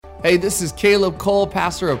Hey, this is Caleb Cole,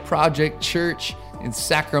 pastor of Project Church in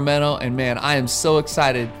Sacramento, and man, I am so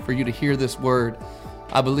excited for you to hear this word.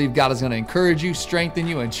 I believe God is going to encourage you, strengthen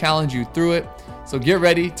you, and challenge you through it. So get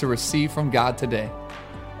ready to receive from God today.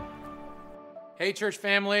 Hey, church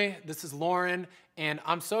family, this is Lauren, and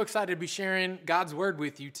I'm so excited to be sharing God's word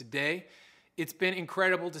with you today. It's been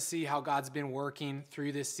incredible to see how God's been working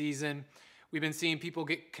through this season. We've been seeing people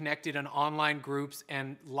get connected in online groups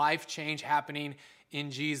and life change happening in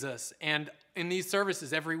Jesus. And in these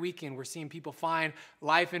services every weekend, we're seeing people find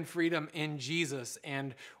life and freedom in Jesus.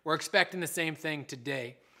 And we're expecting the same thing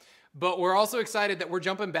today. But we're also excited that we're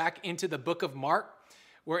jumping back into the book of Mark.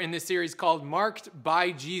 We're in this series called Marked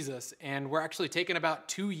by Jesus. And we're actually taking about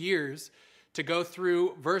 2 years to go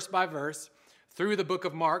through verse by verse through the book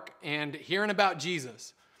of Mark and hearing about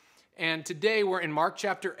Jesus. And today we're in Mark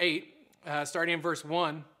chapter 8, starting in verse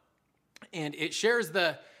 1. And it shares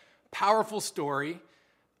the powerful story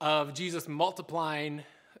of Jesus multiplying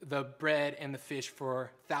the bread and the fish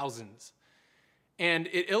for thousands. And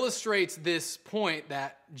it illustrates this point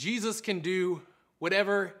that Jesus can do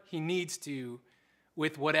whatever he needs to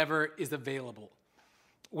with whatever is available.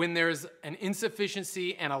 When there's an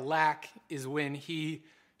insufficiency and a lack is when he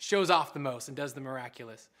shows off the most and does the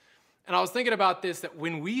miraculous. And I was thinking about this, that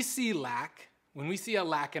when we see lack, when we see a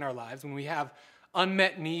lack in our lives, when we have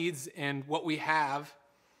unmet needs and what we have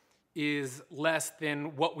is less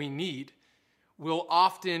than what we need, we'll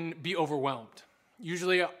often be overwhelmed.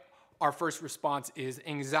 Usually our first response is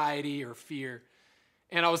anxiety or fear.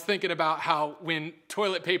 And I was thinking about how when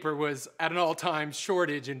toilet paper was at an all-time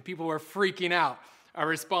shortage and people were freaking out, our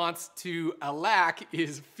response to a lack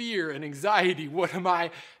is fear and anxiety. What am I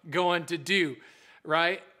going to do,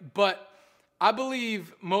 right? But I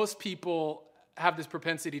believe most people have this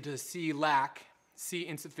propensity to see lack, see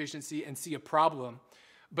insufficiency, and see a problem.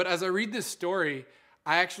 But as I read this story,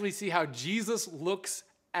 I actually see how Jesus looks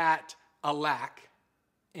at a lack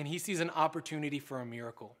and he sees an opportunity for a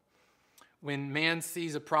miracle. When man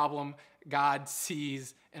sees a problem, God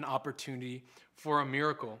sees an opportunity for a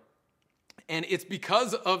miracle. And it's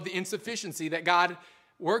because of the insufficiency that God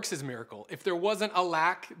works his miracle. If there wasn't a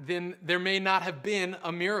lack, then there may not have been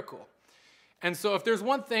a miracle. And so if there's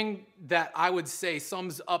one thing that I would say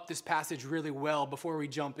sums up this passage really well before we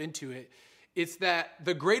jump into it, it's that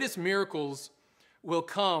the greatest miracles will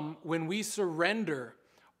come when we surrender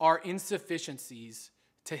our insufficiencies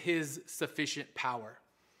to his sufficient power.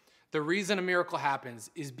 The reason a miracle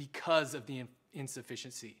happens is because of the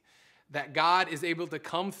insufficiency. That God is able to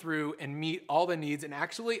come through and meet all the needs and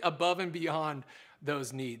actually above and beyond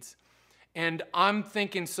those needs. And I'm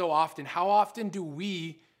thinking so often, how often do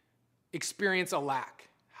we experience a lack?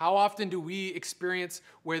 How often do we experience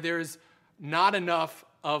where there's not enough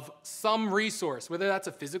of some resource, whether that's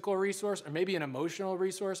a physical resource or maybe an emotional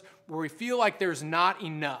resource, where we feel like there's not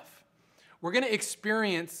enough? We're going to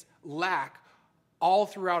experience lack all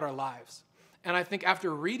throughout our lives. And I think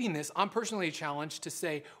after reading this, I'm personally challenged to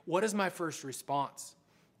say, what is my first response?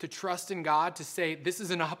 To trust in God, to say, this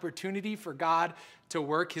is an opportunity for God to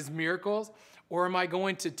work his miracles? Or am I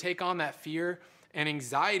going to take on that fear and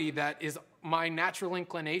anxiety that is my natural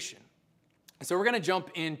inclination? So we're going to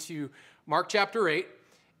jump into Mark chapter 8.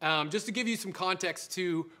 Just to give you some context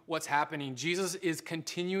to what's happening, Jesus is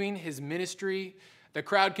continuing his ministry. The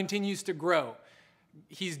crowd continues to grow.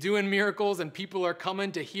 He's doing miracles and people are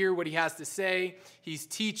coming to hear what he has to say. He's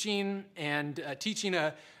teaching and teaching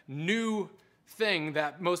a new thing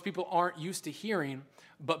that most people aren't used to hearing,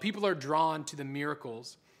 but people are drawn to the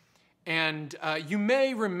miracles. And you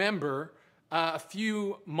may remember a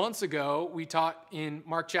few months ago, we taught in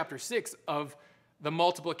Mark chapter 6 of the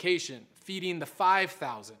multiplication, feeding the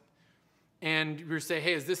 5,000. And we say,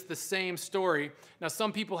 hey, is this the same story? Now,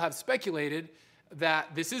 some people have speculated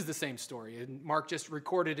that this is the same story, and Mark just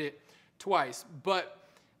recorded it twice. But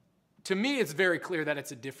to me, it's very clear that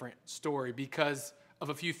it's a different story because of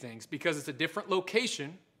a few things. Because it's a different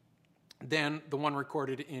location than the one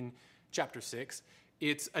recorded in chapter 6.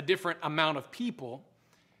 It's a different amount of people,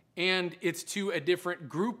 and it's to a different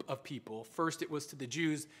group of people. First, it was to the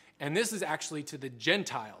Jews, and this is actually to the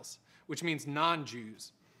Gentiles, which means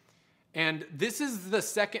non-Jews. And this is the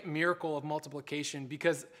second miracle of multiplication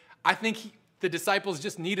because I think the disciples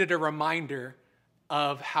just needed a reminder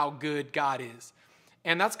of how good God is.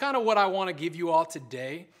 And that's kind of what I want to give you all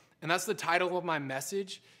today. And that's the title of my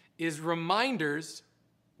message, is reminders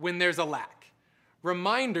when there's a lack.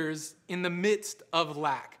 Reminders in the midst of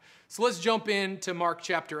lack. So let's jump into Mark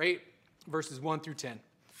chapter 8, verses 1 through 10.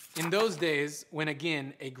 In those days, when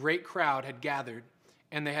again a great crowd had gathered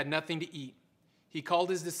and they had nothing to eat, he called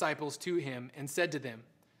his disciples to him and said to them,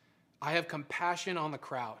 I have compassion on the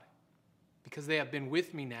crowd because they have been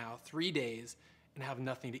with me now 3 days and have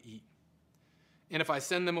nothing to eat. And if I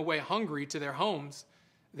send them away hungry to their homes,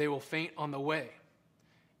 they will faint on the way.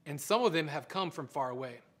 And some of them have come from far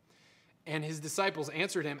away." And his disciples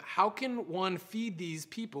answered him, "How can one feed these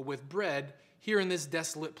people with bread here in this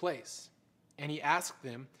desolate place?" And he asked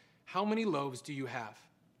them, "How many loaves do you have?"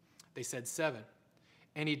 They said, "7."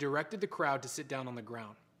 And he directed the crowd to sit down on the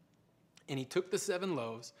ground. And he took the 7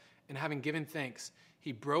 loaves, and having given thanks,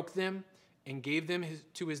 he broke them and gave them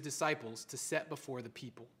to his disciples to set before the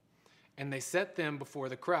people. And they set them before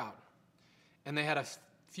the crowd. And they had a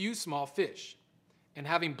few small fish. And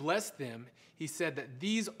having blessed them, he said that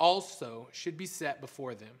these also should be set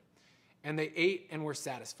before them. And they ate and were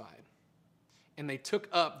satisfied. And they took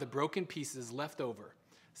up the broken pieces left over,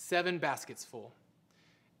 7 baskets full.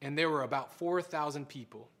 And there were about 4,000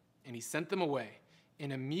 people. And he sent them away.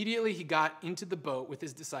 And immediately he got into the boat with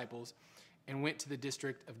his disciples and went to the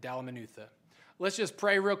district of Dalmanutha. Let's just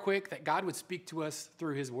pray real quick that God would speak to us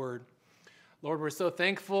through his word. Lord, we're so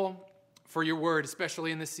thankful for your word,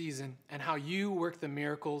 especially in this season, and how you work the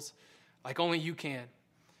miracles like only you can.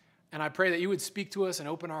 And I pray that you would speak to us and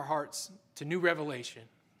open our hearts to new revelation.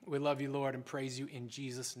 We love you, Lord, and praise you in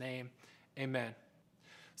Jesus' name. Amen.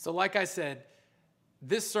 So like I said,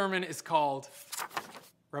 this sermon is called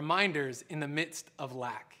Reminders in the Midst of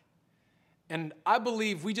Lack. And I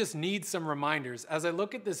believe we just need some reminders. As I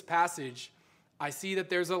look at this passage, I see that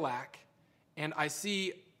there's a lack, and I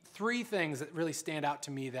see 3 things that really stand out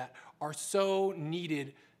to me that are so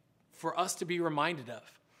needed for us to be reminded of.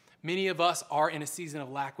 Many of us are in a season of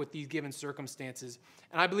lack with these given circumstances.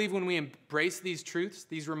 And I believe when we embrace these truths,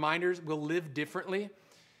 these reminders, we'll live differently.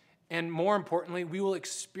 And more importantly, we will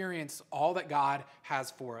experience all that God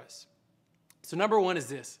has for us. So number 1 is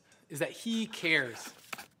this, is that he cares.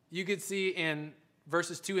 You could see in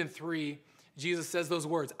verses 2 and 3, Jesus says those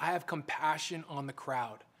words, "I have compassion on the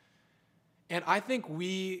crowd." And I think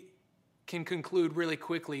we can conclude really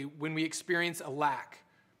quickly when we experience a lack.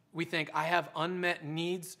 We think, I have unmet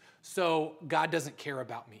needs, so God doesn't care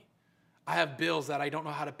about me. I have bills that I don't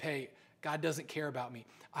know how to pay. God doesn't care about me.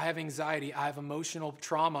 I have anxiety. I have emotional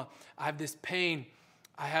trauma. I have this pain.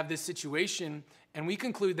 I have this situation. And we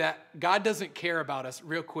conclude that God doesn't care about us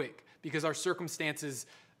real quick because our circumstances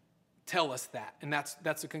tell us that. And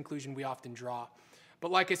that's a conclusion we often draw.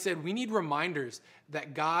 But like I said, we need reminders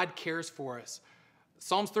that God cares for us.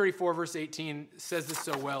 Psalms 34, verse 18 says this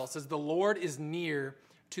so well. It says, "The Lord is near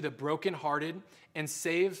to the brokenhearted and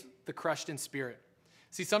saves the crushed in spirit."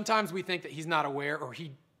 See, sometimes we think that he's not aware or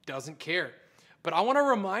he doesn't care. But I want to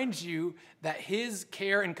remind you that his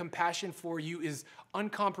care and compassion for you is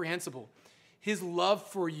incomprehensible. His love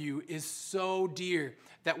for you is so dear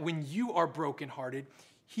that when you are brokenhearted,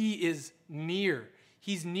 he is near.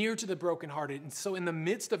 He's near to the brokenhearted. And so in the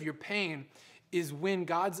midst of your pain is when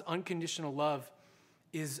God's unconditional love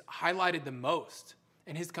is highlighted the most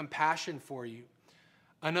and his compassion for you.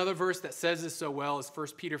 Another verse that says this so well is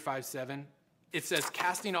 1 Peter 5:7. It says,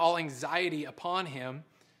 "Casting all anxiety upon him,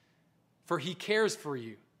 for he cares for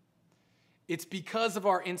you." It's because of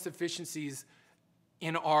our insufficiencies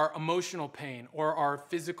in our emotional pain or our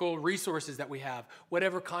physical resources that we have,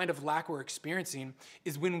 whatever kind of lack we're experiencing,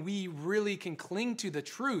 is when we really can cling to the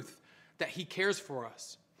truth that he cares for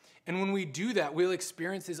us. And when we do that, we'll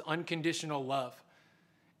experience his unconditional love.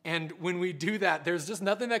 And when we do that, there's just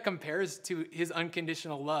nothing that compares to his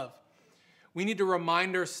unconditional love. We need to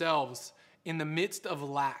remind ourselves in the midst of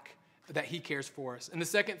lack that he cares for us. And the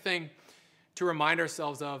second thing to remind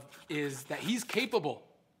ourselves of is that he's capable.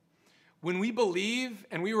 When we believe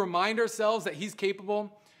and we remind ourselves that he's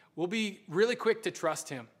capable, we'll be really quick to trust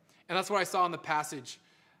him. And that's what I saw in the passage.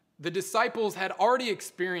 The disciples had already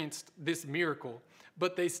experienced this miracle,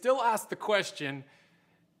 but they still asked the question,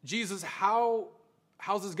 "Jesus,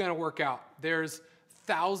 how's this going to work out? There's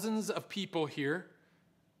thousands of people here."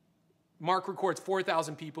 Mark records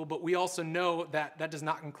 4,000 people, but we also know that that does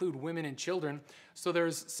not include women and children. So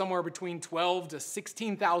there's somewhere between 12 to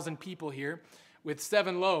 16,000 people here with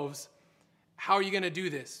 7 loaves. How are you going to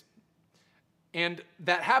do this? And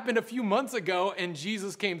that happened a few months ago, and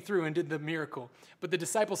Jesus came through and did the miracle. But the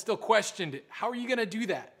disciples still questioned it. How are you going to do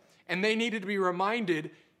that? And they needed to be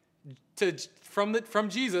reminded from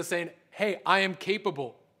Jesus saying, "Hey, I am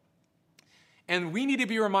capable." And we need to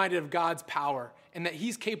be reminded of God's power and that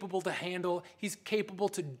he's capable to handle, he's capable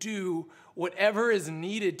to do whatever is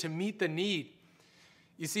needed to meet the need.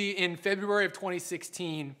 You see, in February of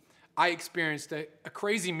 2016, I experienced a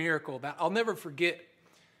crazy miracle that I'll never forget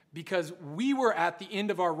because we were at the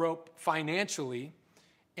end of our rope financially,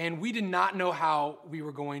 and we did not know how we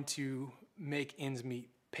were going to make ends meet,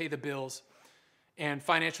 pay the bills. And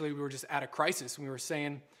financially, we were just at a crisis. We were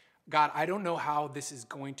saying, God, I don't know how this is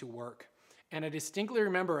going to work. And I distinctly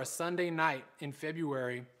remember a Sunday night in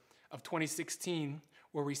February of 2016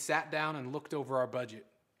 where we sat down and looked over our budget.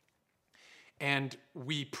 And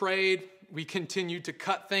we prayed, we continued to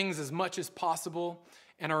cut things as much as possible.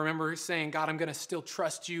 And I remember saying, God, I'm going to still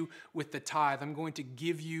trust you with the tithe. I'm going to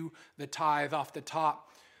give you the tithe off the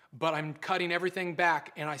top, but I'm cutting everything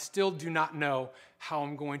back, and I still do not know how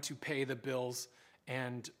I'm going to pay the bills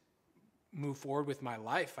and move forward with my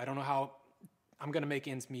life. I don't know how I'm going to make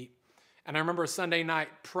ends meet. And I remember a Sunday night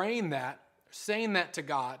praying that, saying that to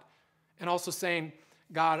God, and also saying,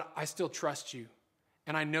 God, I still trust you,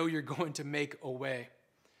 and I know you're going to make a way.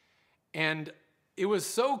 And it was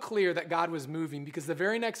so clear that God was moving because the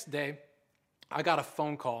very next day, I got a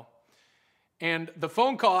phone call. And the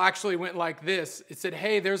phone call actually went like this. It said,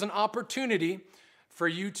 hey, there's an opportunity for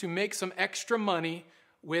you to make some extra money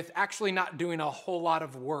with actually not doing a whole lot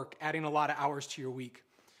of work, adding a lot of hours to your week.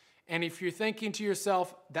 And if you're thinking to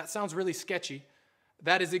yourself, that sounds really sketchy,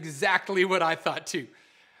 that is exactly what I thought too.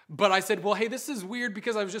 But I said, well, hey, this is weird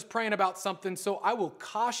because I was just praying about something, so I will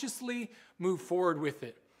cautiously move forward with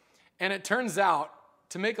it. And it turns out,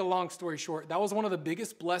 to make a long story short, that was one of the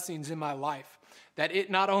biggest blessings in my life, that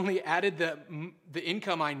it not only added the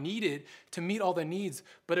income I needed to meet all the needs,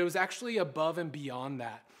 but it was actually above and beyond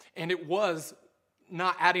that. And it was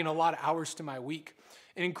not adding a lot of hours to my week.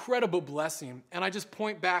 An incredible blessing. And I just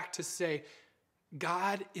point back to say,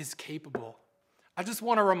 God is capable. I just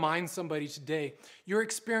want to remind somebody today, you're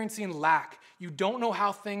experiencing lack. You don't know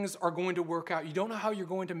how things are going to work out. You don't know how you're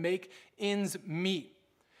going to make ends meet.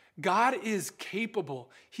 God is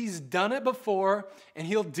capable. He's done it before, and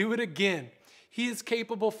he'll do it again. He is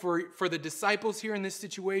capable for the disciples here in this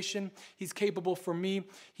situation. He's capable for me.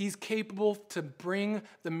 He's capable to bring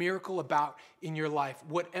the miracle about in your life,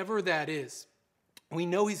 whatever that is. We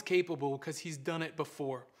know he's capable because he's done it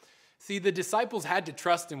before. See, the disciples had to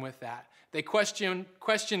trust him with that. They questioned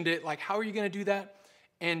it, like, how are you going to do that?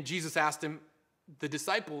 And Jesus asked the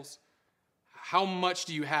disciples, how much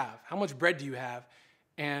do you have? How much bread do you have?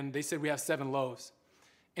 And they said, we have 7 loaves.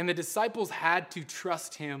 And the disciples had to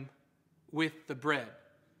trust him with the bread.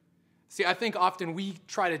 See, I think often we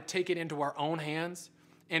try to take it into our own hands.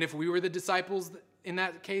 And if we were the disciples in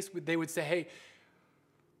that case, they would say, hey,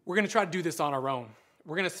 we're going to try to do this on our own.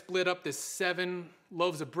 We're going to split up this 7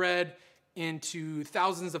 loaves of bread into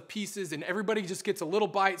thousands of pieces, and everybody just gets a little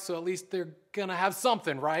bite, so at least they're going to have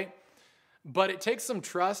something, right? But it takes some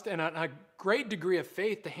trust and a great degree of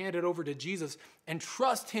faith to hand it over to Jesus and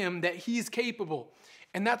trust him that he's capable.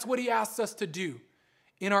 And that's what he asks us to do.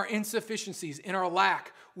 In our insufficiencies, in our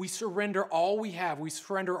lack, we surrender all we have. We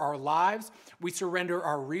surrender our lives. We surrender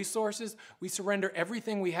our resources. We surrender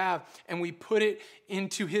everything we have, and we put it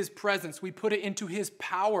into his presence. We put it into his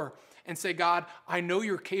power and say, God, I know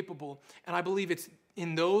you're capable. And I believe it's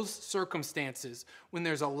in those circumstances, when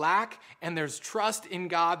there's a lack and there's trust in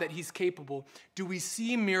God that he's capable, do we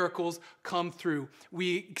see miracles come through.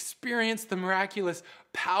 We experience the miraculous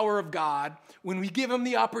power of God when we give him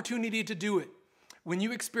the opportunity to do it. When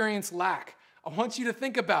you experience lack, I want you to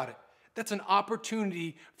think about it. That's an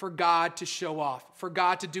opportunity for God to show off, for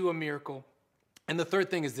God to do a miracle. And the third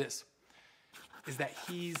thing is this, is that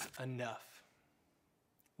he's enough.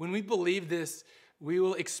 When we believe this, we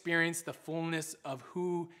will experience the fullness of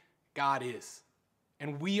who God is,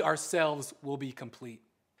 and we ourselves will be complete.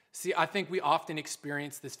 See, I think we often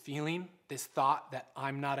experience this feeling, this thought that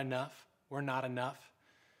I'm not enough, we're not enough.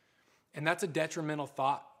 And that's a detrimental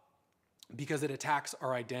thought because it attacks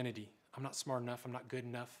our identity. I'm not smart enough, I'm not good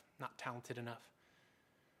enough, not talented enough.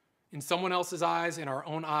 In someone else's eyes, in our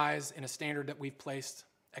own eyes, in a standard that we've placed,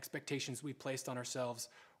 expectations we've placed on ourselves,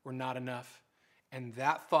 we're not enough. And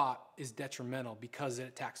that thought is detrimental because it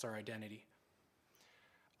attacks our identity.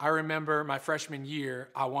 I remember my freshman year,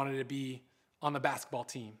 I wanted to be on the basketball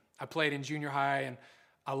team. I played in junior high and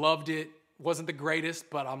I loved it. Wasn't the greatest,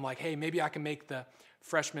 but I'm like, hey, maybe I can make the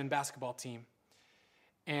freshman basketball team.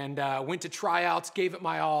 And went to tryouts, gave it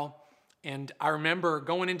my all. And I remember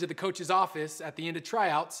going into the coach's office at the end of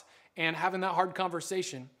tryouts and having that hard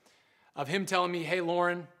conversation of him telling me, hey,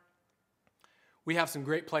 Lauren, we have some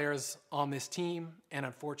great players on this team, and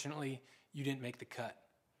unfortunately, you didn't make the cut.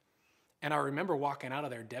 And I remember walking out of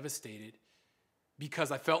there devastated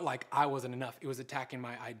because I felt like I wasn't enough. It was attacking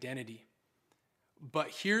my identity. But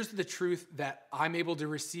here's the truth that I'm able to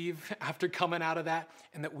receive after coming out of that,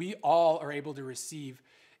 and that we all are able to receive,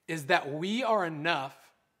 is that we are enough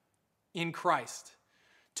in Christ.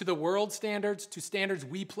 To the world standards, to standards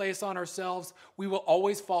we place on ourselves, we will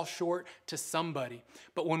always fall short to somebody.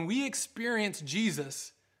 But when we experience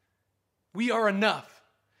Jesus, We are enough.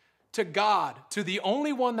 To God, to the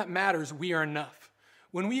only one that matters, we are enough.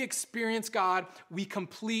 When we experience God, we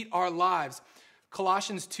complete our lives.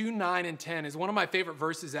 Colossians 2, 9, and 10 is one of my favorite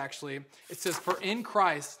verses, actually. It says, "For in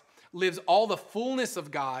Christ lives all the fullness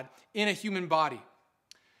of God in a human body."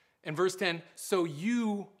 And verse 10, "So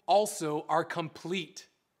you also are complete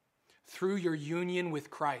through your union with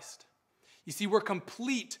Christ." You see, we're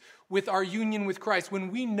complete with our union with Christ.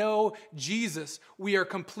 When we know Jesus, we are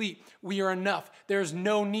complete. We are enough. There's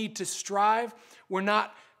no need to strive. We're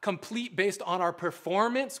not complete based on our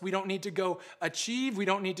performance. We don't need to go achieve. We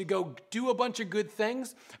don't need to go do a bunch of good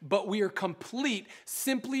things, but we are complete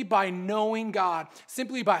simply by knowing God,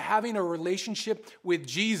 simply by having a relationship with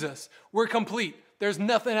Jesus. We're complete. There's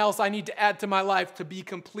nothing else I need to add to my life to be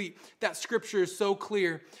complete. That scripture is so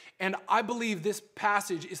clear. And I believe this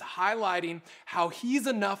passage is highlighting how he's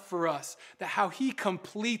enough for us, that how he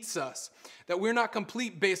completes us, that we're not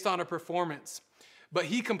complete based on a performance, but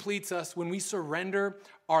he completes us when we surrender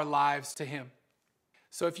our lives to him.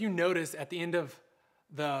 So if you notice at the end of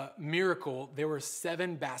the miracle, there were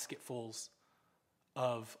 7 basketfuls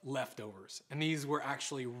of leftovers. And these were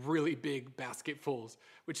actually really big basketfuls,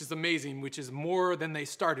 which is amazing, which is more than they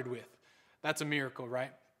started with. That's a miracle,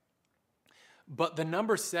 right? But the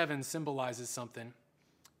number 7 symbolizes something.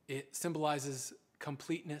 It symbolizes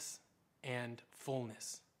completeness and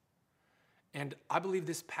fullness. And I believe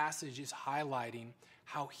this passage is highlighting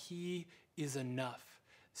how he is enough.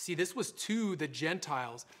 See, this was to the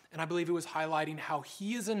Gentiles, and I believe it was highlighting how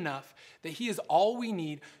he is enough, that he is all we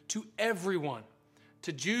need to everyone,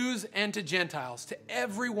 to Jews and to Gentiles, to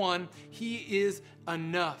everyone, he is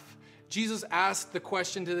enough. Jesus asked the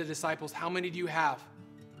question to the disciples, "How many do you have?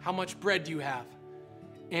 How much bread do you have?"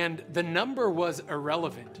 And the number was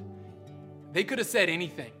irrelevant. They could have said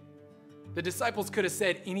anything. The disciples could have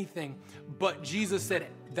said anything, but Jesus said,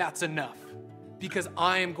 "That's enough, because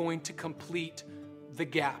I am going to complete the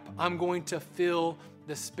gap. I'm going to fill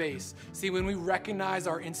the space." See, when we recognize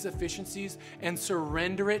our insufficiencies and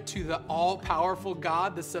surrender it to the all-powerful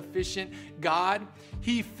God, the sufficient God,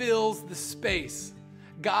 he fills the space.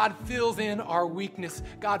 God fills in our weakness.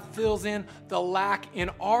 God fills in the lack in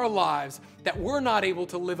our lives that we're not able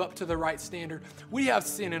to live up to the right standard. We have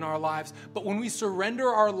sin in our lives, but when we surrender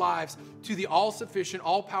our lives to the all-sufficient,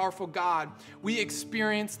 all-powerful God, we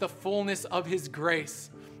experience the fullness of his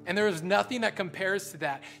grace. And there is nothing that compares to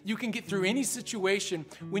that. You can get through any situation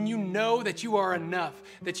when you know that you are enough,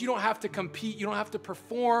 that you don't have to compete, you don't have to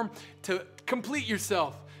perform to complete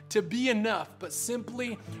yourself, to be enough, but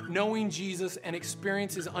simply knowing Jesus and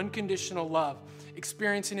experience his unconditional love,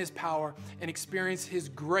 experiencing his power, and experience his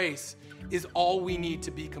grace is all we need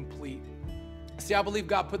to be complete. See, I believe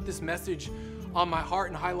God put this message on my heart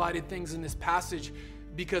and highlighted things in this passage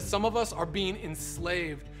because some of us are being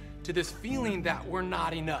enslaved to this feeling that we're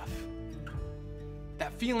not enough.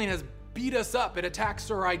 That feeling has beat us up. It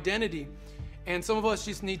attacks our identity. And some of us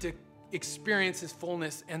just need to experience his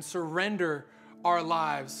fullness and surrender our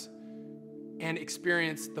lives and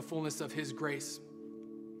experience the fullness of his grace.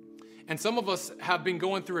 And some of us have been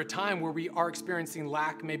going through a time where we are experiencing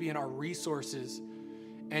lack maybe in our resources,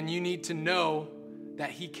 and you need to know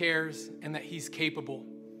that he cares and that he's capable.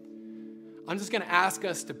 I'm just going to ask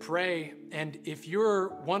us to pray, and if you're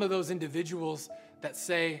one of those individuals that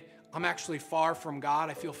say, "I'm actually far from God,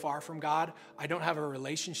 I feel far from God, I don't have a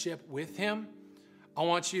relationship with him," I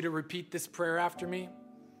want you to repeat this prayer after me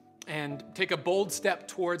and take a bold step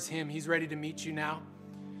towards him. He's ready to meet you now.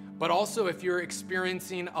 But also, if you're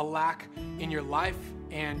experiencing a lack in your life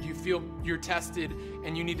and you feel you're tested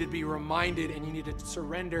and you need to be reminded and you need to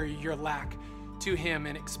surrender your lack to him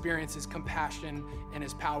and experience his compassion and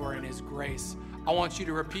his power and his grace, I want you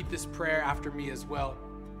to repeat this prayer after me as well.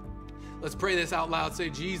 Let's pray this out loud.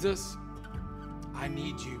 Say, "Jesus, I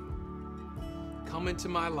need you. Come into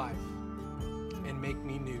my life and make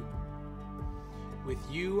me new. With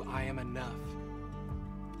you, I am enough.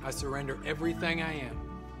 I surrender everything I am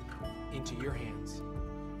into your hands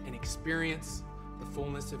and experience the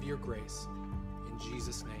fullness of your grace. In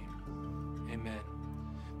Jesus' name, amen."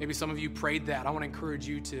 Maybe some of you prayed that. I want to encourage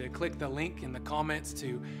you to click the link in the comments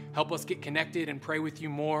to help us get connected and pray with you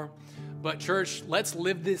more. But church, let's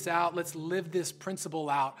live this out. Let's live this principle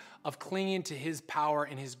out of clinging to his power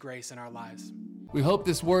and his grace in our lives. We hope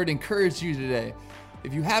this word encouraged you today.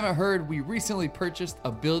 If you haven't heard, we recently purchased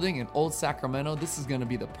a building in Old Sacramento. This is going to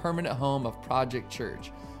be the permanent home of Project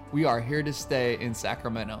Church. We are here to stay in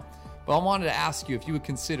Sacramento. But I wanted to ask you if you would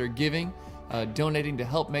consider giving. donating to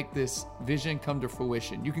help make this vision come to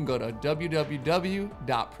fruition. You can go to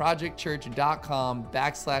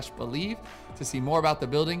www.projectchurch.com/believe to see more about the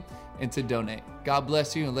building and to donate. God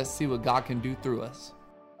bless you, and let's see what God can do through us.